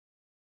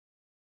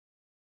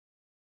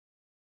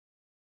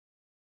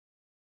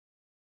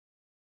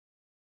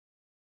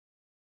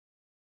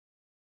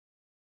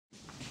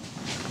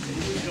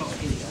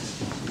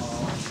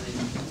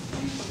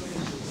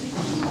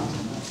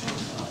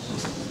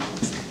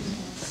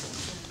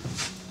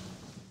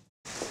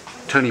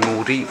Tony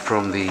Mordy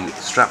from the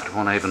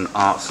Stratford-upon-Avon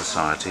Art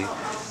Society.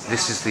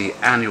 This is the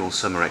annual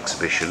summer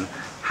exhibition.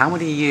 How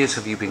many years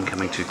have you been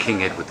coming to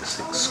King Edward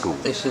VI School?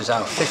 This is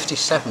our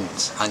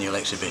 57th annual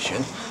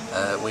exhibition.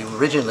 We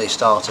originally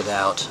started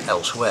out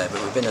elsewhere,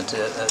 but we've been at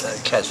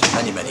KEDS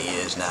for many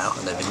years now,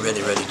 and they've been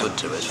really good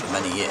to us for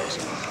many years.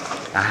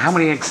 Now, how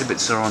many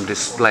exhibits are on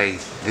display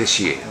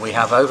this year? We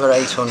have over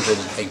 800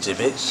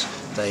 exhibits.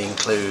 They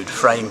include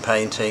frame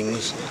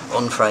paintings,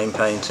 unframed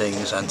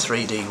paintings and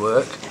 3D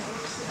work.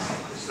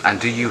 And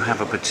do you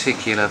have a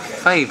particular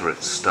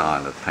favourite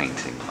style of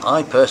painting?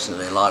 I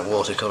personally like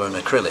watercolour and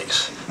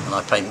acrylics, and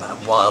I paint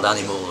wild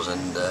animals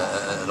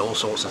and all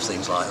sorts of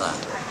things like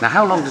that. Now,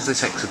 how long does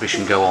this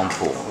exhibition go on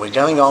for? We're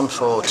going on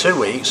for 2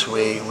 weeks.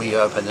 We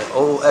open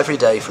every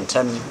day from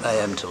 10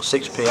 AM till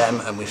 6 PM,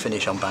 and we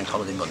finish on Bank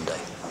Holiday Monday.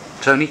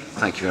 Tony,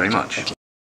 thank you very much.